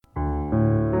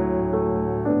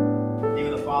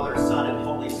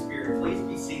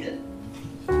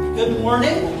Good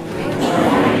morning.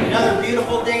 Another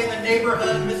beautiful day in the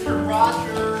neighborhood. Mr.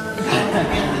 Rogers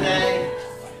again today.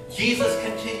 Jesus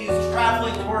continues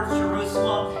traveling towards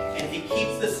Jerusalem, and if he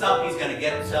keeps this up, he's going to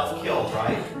get himself killed,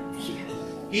 right?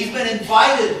 He's been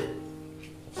invited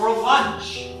for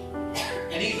lunch,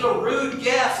 and he's a rude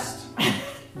guest.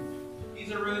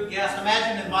 He's a rude guest.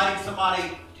 Imagine inviting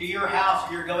somebody to your house,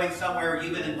 or you're going somewhere,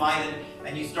 you've been invited,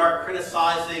 and you start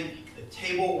criticizing the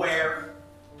tableware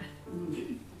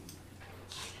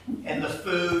and the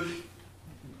food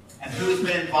and who's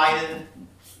been invited.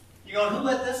 You're going, who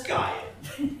let this guy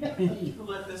in? Who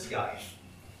let this guy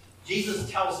in? Jesus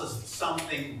tells us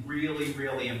something really,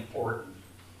 really important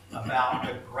about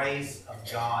the grace of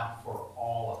God for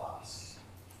all of us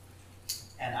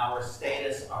and our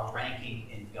status, our ranking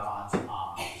in God's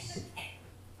eyes,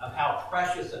 of how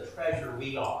precious a treasure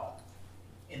we are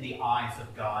in the eyes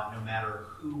of God, no matter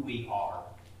who we are.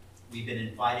 We've been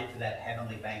invited to that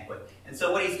heavenly banquet. And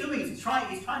so what he's doing is he's trying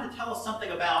to tell us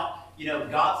something about,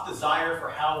 God's desire for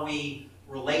how we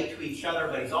relate to each other,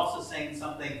 but he's also saying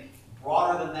something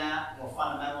broader than that, more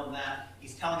fundamental than that.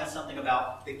 He's telling us something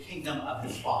about the kingdom of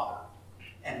his Father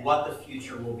and what the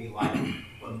future will be like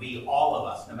when we, all of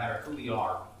us, no matter who we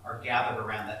are gathered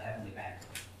around that heavenly banquet.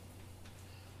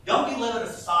 Don't we live in a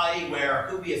society where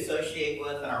who we associate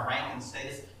with and our rank and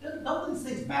status, don't these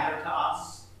things matter to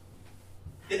us?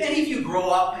 Did any of you grow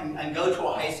up and go to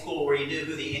a high school where you knew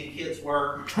who the in kids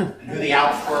were and who the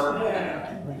outs were?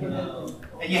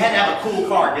 And you had to have a cool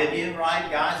car, didn't you,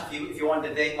 right, guys? If you wanted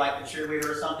to date like the cheerleader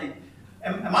or something.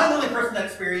 Am I the only person that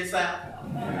experienced that?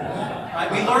 Right?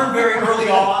 We learned very early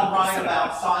on, right,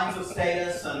 about signs of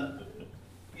status and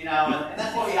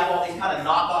that's why we have all these kind of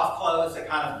knockoff clothes that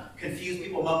kind of confuse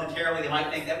people momentarily. They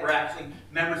might think that we're actually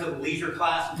members of the leisure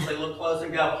class until they look close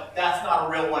and go, that's not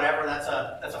a real whatever, that's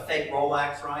a fake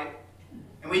Rolex, right?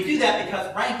 And we do that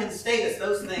because rank and status,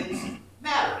 those things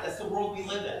matter. That's the world we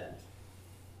live in.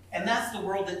 And that's the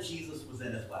world that Jesus was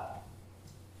in as well.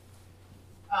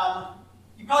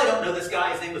 You probably don't know this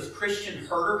guy. His name was Christian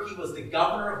Herter. He was the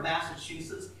governor of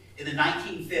Massachusetts in the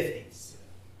 1950s.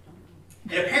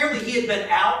 And apparently he had been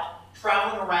out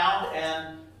traveling around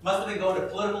and must have been going to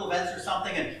political events or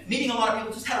something and meeting a lot of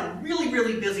people, just had a really,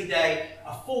 really busy day,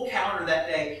 a full calendar that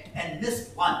day, and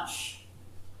missed lunch.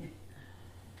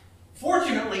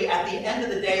 Fortunately, at the end of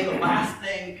the day, the last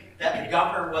thing that the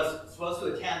governor was supposed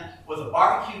to attend was a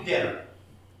barbecue dinner.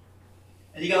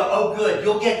 And you go, oh good,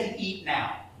 you'll get to eat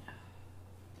now.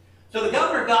 So the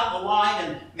governor got in the line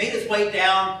and made his way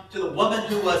down to the woman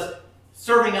who was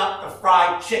serving up the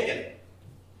fried chicken.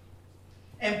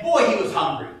 And boy, he was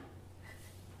hungry.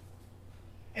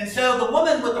 And so the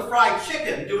woman with the fried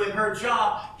chicken, doing her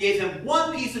job, gave him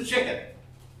one piece of chicken.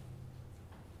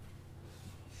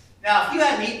 Now, if you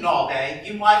hadn't eaten all day,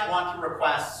 you might want to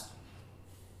request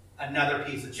another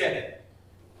piece of chicken.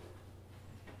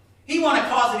 He didn't want to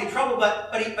cause any trouble,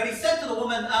 but he said to the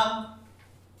woman, can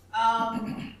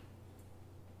I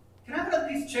have another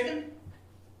piece of chicken?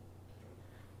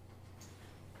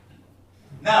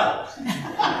 No.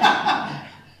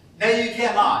 No, you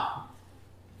cannot.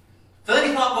 So then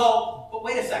he thought, well, but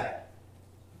wait a second.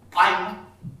 I'm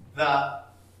the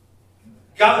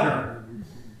governor.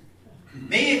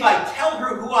 Maybe if I tell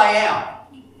her who I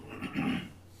am,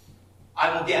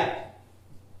 I will get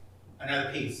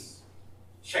another piece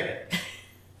of chicken.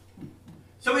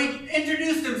 So he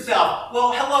introduced himself.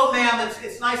 Well, hello, ma'am.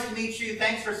 It's nice to meet you.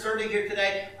 Thanks for serving here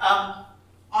today. I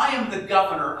am the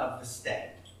governor of the state.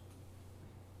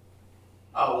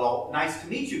 Oh, well, nice to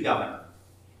meet you, Governor.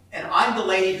 And I'm the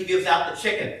lady who gives out the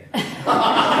chicken. You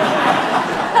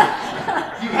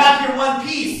have your one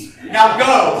piece. Now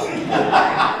go.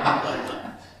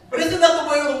 But isn't that the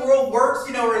way the world works?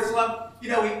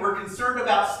 We're concerned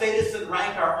about status and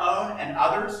rank, our own and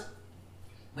others.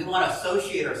 We want to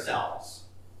associate ourselves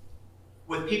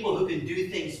with people who can do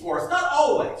things for us. Not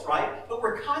always, right? But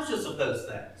we're conscious of those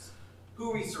things.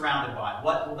 Who are we surrounded by?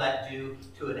 What will that do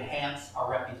to enhance our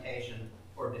reputation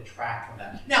or detract from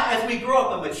that? Now, as we grow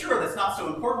up and mature, that's not so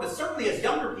important, but certainly as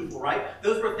younger people, right,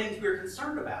 those were things we were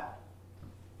concerned about.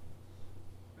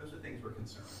 Those are things we're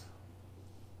concerned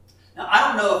about. Now, I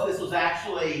don't know if this was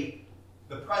actually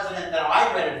the president that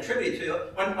I read it attributed to.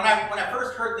 When I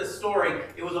first heard this story,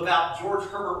 it was about George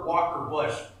Herbert Walker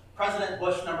Bush, President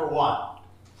Bush #1.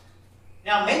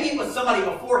 Now, maybe it was somebody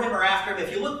before him or after him.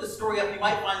 If you look the story up, you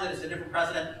might find that it's a different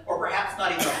president, or perhaps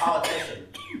not even a politician.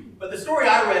 But the story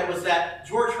I read was that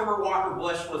George Herbert Walker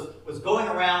Bush was going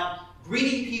around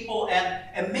greeting people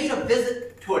and made a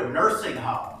visit to a nursing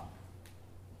home.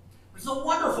 It's a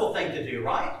wonderful thing to do,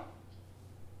 right?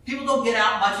 People don't get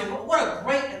out much. And what a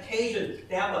great occasion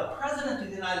to have the President of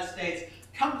the United States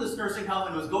come to this nursing home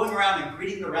and was going around and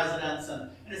greeting the residents.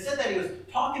 And it said that he was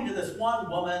talking to this one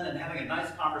woman and having a nice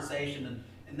conversation,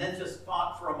 and then just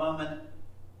thought for a moment,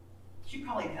 she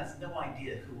probably has no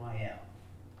idea who I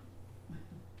am.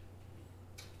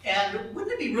 And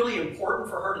wouldn't it be really important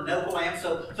for her to know who I am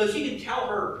so she can tell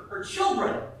her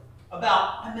children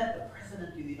about, I met the President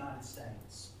of the United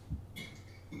States.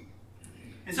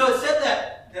 And so it said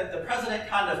that the president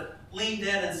kind of leaned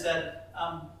in and said,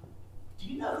 do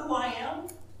you know who I am?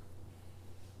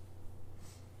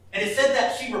 And it said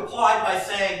that she replied by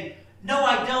saying, no,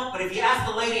 I don't, but if you ask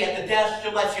the lady at the desk,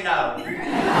 she'll let you know.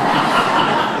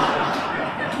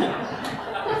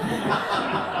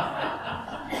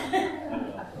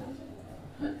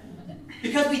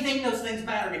 Because we think those things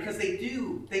matter, because they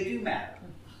do matter.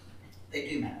 They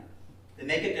do matter. They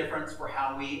make a difference for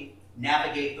how we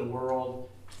navigate the world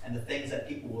and the things that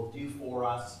people will do for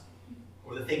us,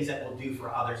 or the things that we'll do for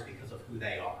others because of who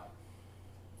they are.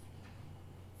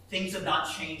 Things have not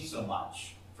changed so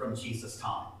much from Jesus'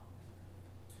 time.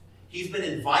 He's been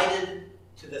invited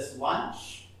to this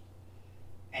lunch,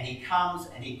 and he comes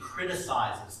and he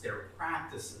criticizes their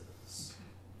practices.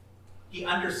 He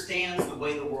understands the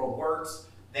way the world works,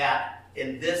 that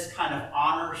in this kind of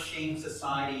honor-shame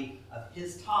society of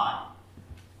his time,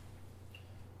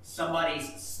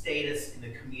 somebody's status in the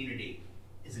community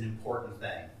is an important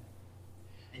thing.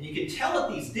 And you can tell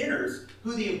at these dinners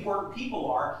who the important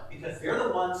people are, because they're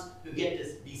the ones who get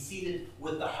to be seated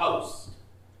with the host.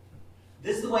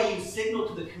 This is the way you signal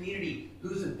to the community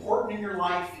who's important in your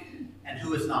life and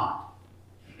who is not.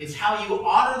 It's how you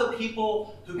honor the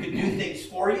people who can do things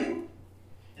for you,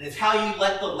 and it's how you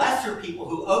let the lesser people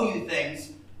who owe you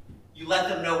things, you let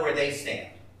them know where they stand.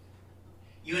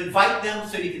 You invite them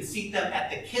so you can seat them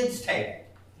at the kids' table,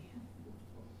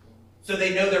 so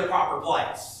they know their proper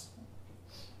place.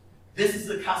 This is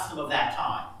the custom of that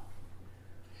time.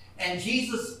 And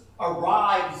Jesus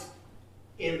arrives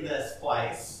in this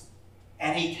place,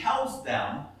 and he tells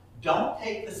them, don't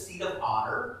take the seat of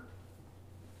honor,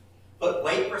 but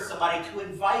wait for somebody to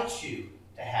invite you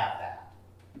to have that.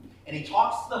 And he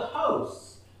talks to the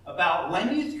hosts about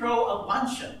when you throw a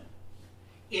luncheon,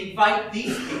 invite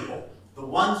these people, the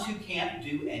ones who can't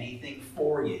do anything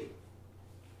for you.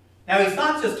 Now, he's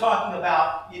not just talking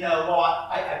about,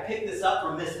 I picked this up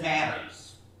from Miss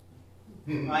Manners.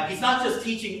 He's not just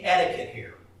teaching etiquette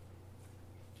here.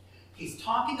 He's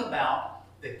talking about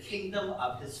the kingdom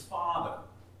of his Father.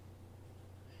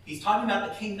 He's talking about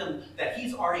the kingdom that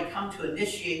he's already come to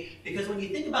initiate, because when you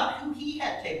think about who he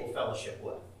had table fellowship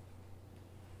with,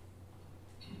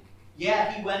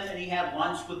 yeah, he went and he had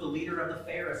lunch with the leader of the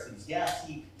Pharisees. Yes,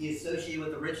 he associated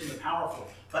with the rich and the powerful.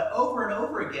 But over and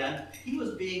over again, he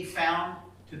was being found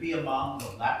to be among the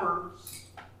lepers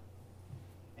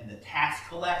and the tax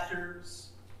collectors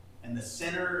and the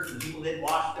sinners and people who didn't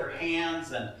wash their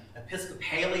hands and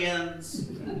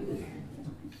Episcopalians.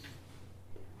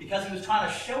 Because he was trying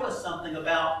to show us something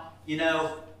about,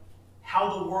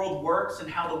 how the world works and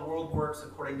how the world works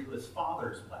according to his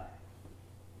Father's way.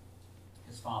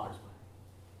 His Father's way.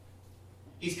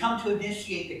 He's come to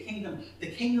initiate the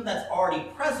kingdom that's already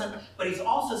present, but he's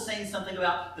also saying something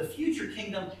about the future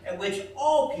kingdom at which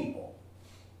all people,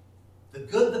 the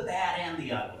good, the bad, and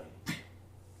the ugly,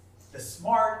 the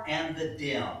smart and the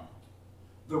dim,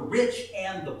 the rich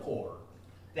and the poor,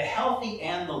 the healthy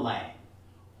and the lame,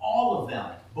 all of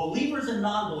them, believers and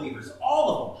non-believers, all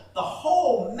of them, the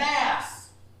whole mass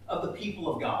of the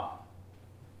people of God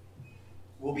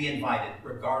will be invited,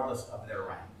 regardless of their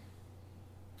rank,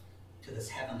 to this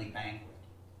heavenly banquet.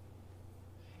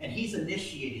 And he's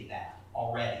initiated that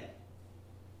already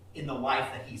in the life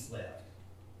that he's lived.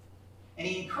 And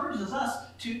he encourages us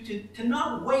to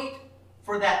not wait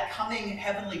for that coming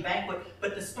heavenly banquet,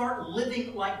 but to start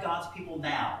living like God's people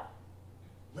now.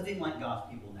 Living like God's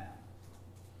people now.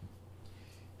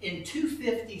 In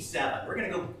 257, we're going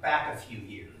to go back a few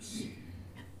years.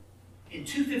 In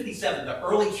 257, the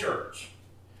early church,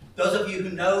 those of you who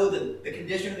know the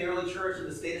condition of the early church and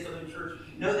the status of the church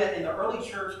know that in the early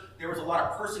church, there was a lot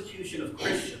of persecution of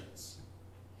Christians.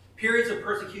 Periods of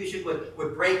persecution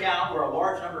would break out where a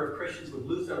large number of Christians would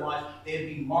lose their lives. They would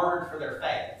be martyred for their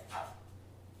faith.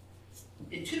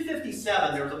 In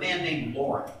 257, there was a man named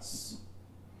Lawrence,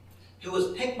 who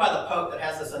was picked by the Pope that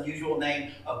has this unusual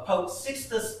name of Pope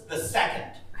Sixtus II. So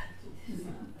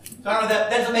I don't know,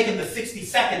 that doesn't make him the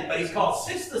 62nd, but he's called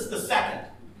Sixtus II.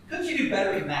 Couldn't you do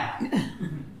better than that?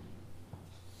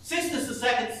 Sixtus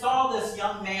II saw this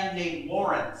young man named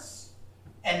Lawrence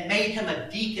and made him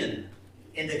a deacon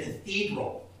in the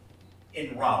cathedral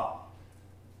in Rome.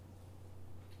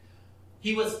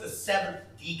 He was the 7th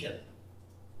deacon.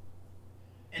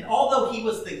 And although he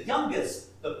was the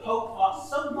youngest, the Pope thought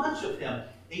so much of him,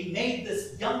 he made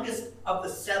this youngest of the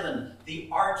 7 the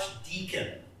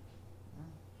archdeacon,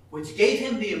 which gave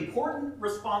him the important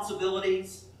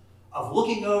responsibilities of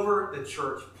looking over the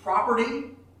church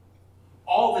property,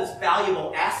 all of its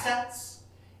valuable assets,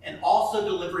 and also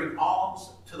delivering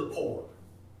alms to the poor.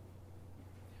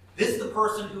 This is the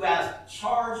person who has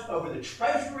charge over the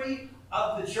treasury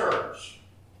of the church.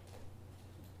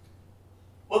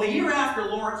 Well, the year after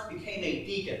Lawrence became a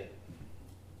deacon,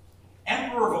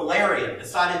 Emperor Valerian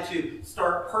decided to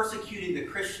start persecuting the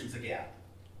Christians again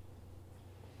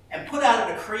and put out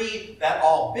a decree that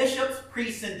all bishops,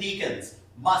 priests, and deacons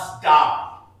must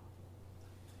die.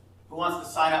 Who wants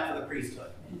to sign up for the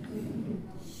priesthood?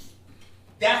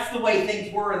 That's the way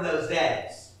things were in those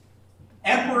days.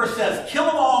 Emperor says, kill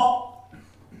them all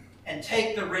and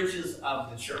take the riches of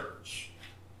the church.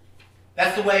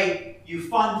 That's the way you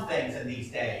fund things in these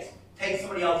days. Take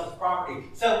somebody else's property.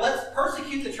 So let's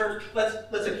persecute the church.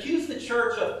 Let's accuse the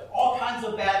church of all kinds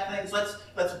of bad things.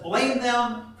 Let's blame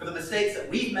them for the mistakes that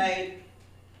we've made.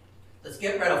 Let's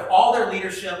get rid of all their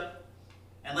leadership,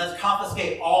 and let's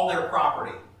confiscate all their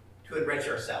property to enrich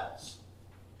ourselves.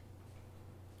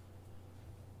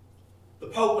 The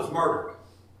Pope was murdered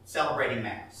celebrating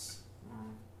Mass.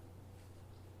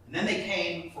 And then they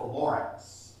came for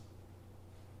Lawrence.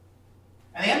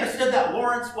 And they understood that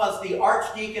Lawrence was the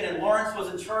archdeacon and Lawrence was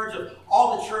in charge of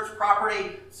all the church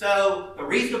property. So the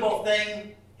reasonable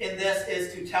thing in this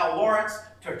is to tell Lawrence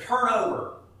to turn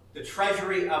over the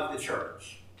treasury of the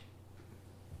church.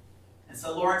 And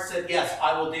so Lawrence said, yes,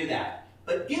 I will do that.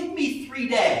 But give me 3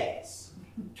 days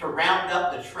to round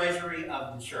up the treasury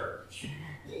of the church.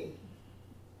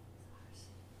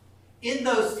 In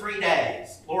those 3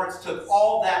 days, Lawrence took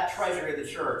all that treasury of the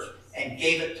church and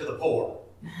gave it to the poor.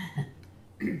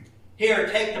 Here,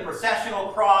 take the processional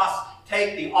cross,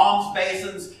 take the alms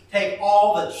basins, take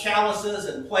all the chalices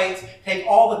and plates, take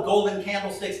all the golden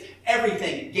candlesticks,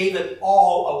 everything, gave it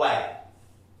all away.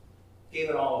 Gave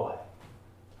it all away.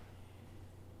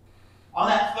 On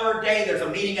that 3rd day, there's a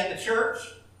meeting at the church.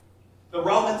 The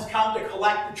Romans come to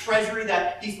collect the treasury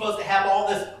that he's supposed to have all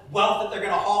this wealth that they're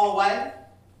going to haul away.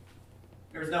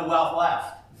 There's no wealth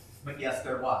left. But yes,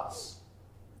 there was.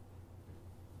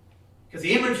 Because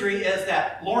the imagery is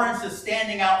that Lawrence is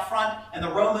standing out front and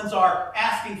the Romans are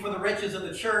asking for the riches of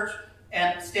the church,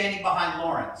 and standing behind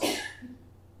Lawrence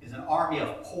is an army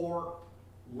of poor,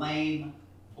 lame,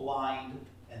 blind,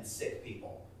 and sick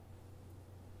people.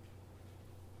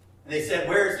 And they said,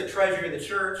 where's the treasury of the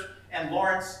church? And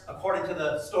Lawrence, according to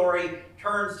the story,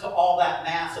 turns to all that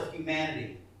mass of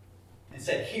humanity and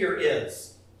said, here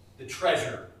is the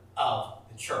treasure of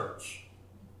the church.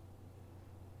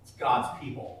 It's God's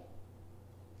people.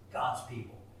 God's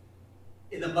people.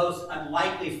 In the most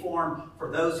unlikely form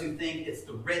for those who think it's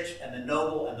the rich and the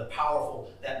noble and the powerful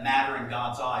that matter in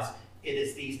God's eyes, it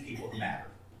is these people who matter.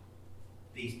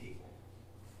 These people.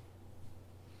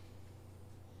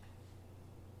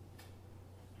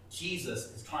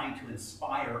 Jesus is trying to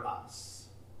inspire us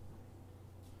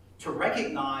to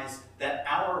recognize that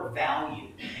our value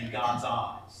in God's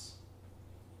eyes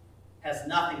has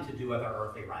nothing to do with our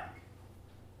earthly rank.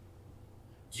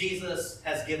 Jesus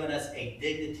has given us a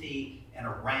dignity and a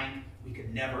rank we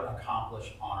could never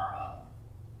accomplish on our own.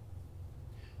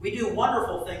 We do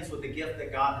wonderful things with the gift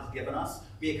that God has given us.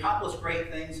 We accomplish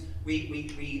great things. We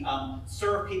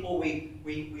serve people.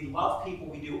 We love people.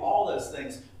 We do all those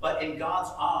things. But in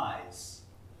God's eyes,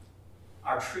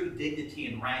 our true dignity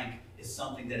and rank is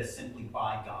something that is simply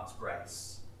by God's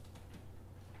grace.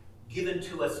 Given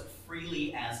to us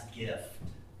freely as gift.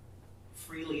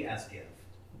 Freely as gift.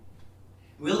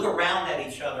 We look around at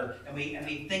each other and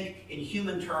we think in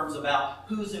human terms about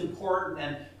who's important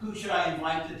and who should I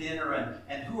invite to dinner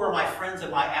and who are my friends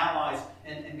and my allies.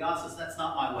 And God says, that's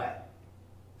not my way.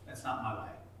 That's not my way.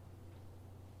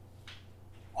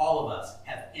 All of us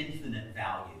have infinite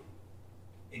value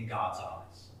in God's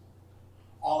eyes.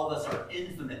 All of us are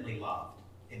infinitely loved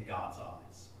in God's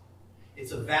eyes.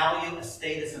 It's a value, a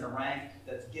status, and a rank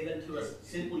that's given to us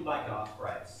simply by God's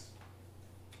grace.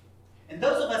 And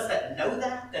those of us that know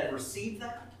that, that receive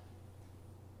that,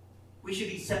 we should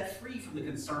be set free from the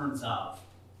concerns of,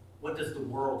 what does the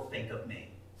world think of me?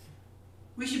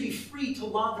 We should be free to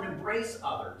love and embrace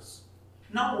others,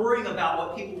 not worrying about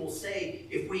what people will say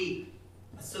if we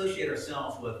associate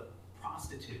ourselves with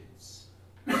prostitutes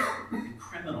and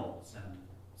criminals and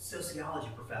sociology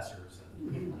professors.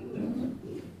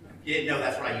 You didn't know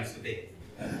that's what I used to be.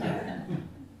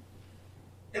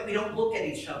 That we don't look at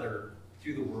each other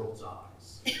through the world's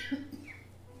eyes,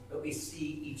 but we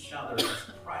see each each other as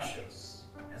precious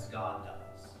as God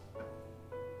does.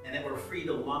 And that we're free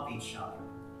to love each other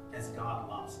as God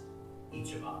loves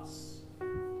each of us.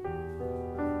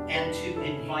 And to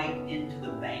invite into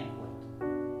the banquet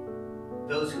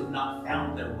those who have not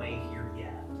found their way here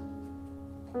yet,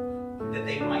 that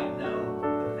they might know